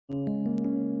I'm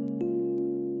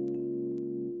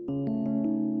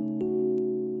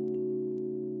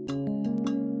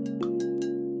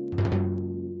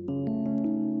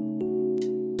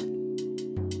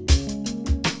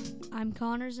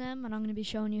Connor Zim, and I'm going to be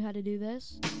showing you how to do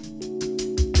this.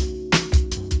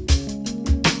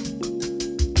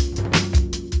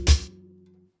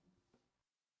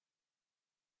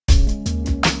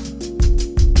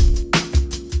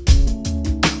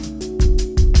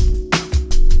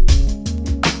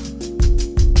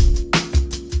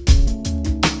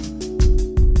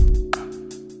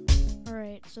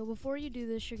 Alright, so before you do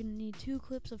this, you're going to need 2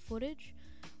 clips of footage.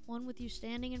 One with you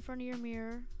standing in front of your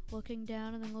mirror, looking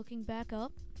down and then looking back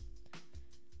up.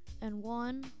 And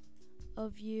one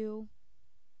of you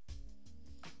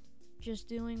just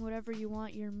doing whatever you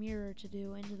want your mirror to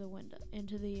do into the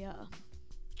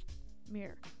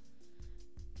mirror.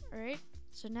 Alright,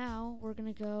 so now we're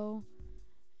going to go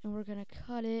and we're going to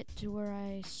cut it to where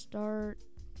I start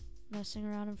messing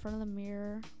around in front of the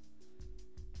mirror.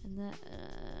 And then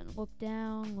look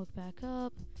down, look back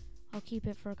up. I'll keep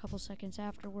it for a couple seconds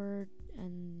afterward,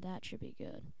 and that should be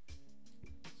good.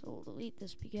 So we'll delete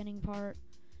this beginning part,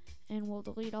 and we'll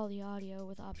delete all the audio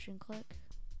with Option click.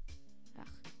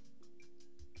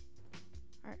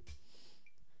 Alright.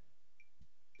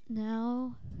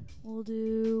 Now we'll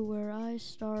do where I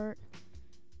start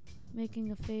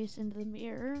making a face into the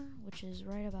mirror, which is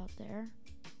right about there.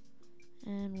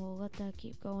 And we'll let that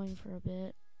keep going for a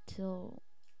bit till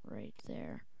right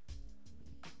there.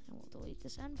 And we'll delete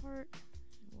this end part,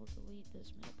 and we'll delete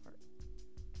this middle part.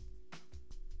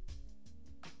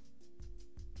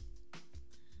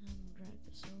 And we'll drag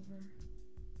this over.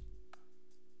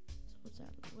 So it's out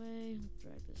of the way. We'll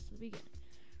drag this to the beginning.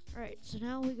 Alright, so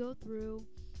now we go through,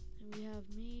 and we have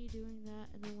me doing that,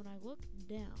 and then when I look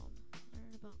down,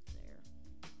 right about there,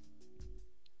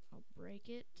 I'll break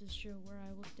it to show where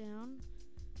I look down,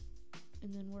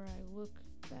 and then where I look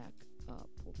back up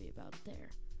will be about there.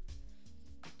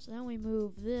 So then we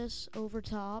move this over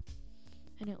top,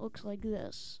 and it looks like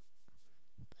this.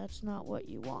 That's not what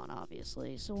you want,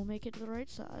 obviously, so we'll make it to the right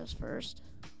size first,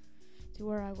 to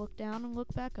where I look down and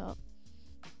look back up.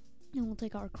 And we'll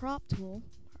take our crop tool,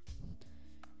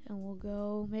 and we'll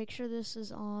go make sure this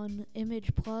is on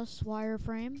Image Plus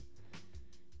wireframe.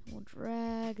 And we'll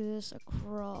drag this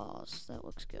across. That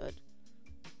looks good.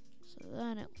 So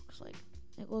then it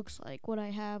looks like what I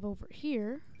have over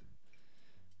here,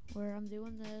 where I'm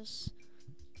doing this.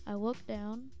 I look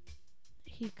down,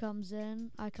 he comes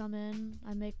in, I come in,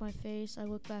 I make my face, I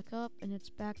look back up, and it's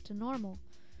back to normal.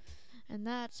 And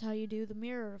that's how you do the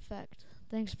mirror effect.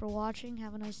 Thanks for watching,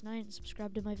 have a nice night, and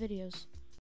subscribe to my videos.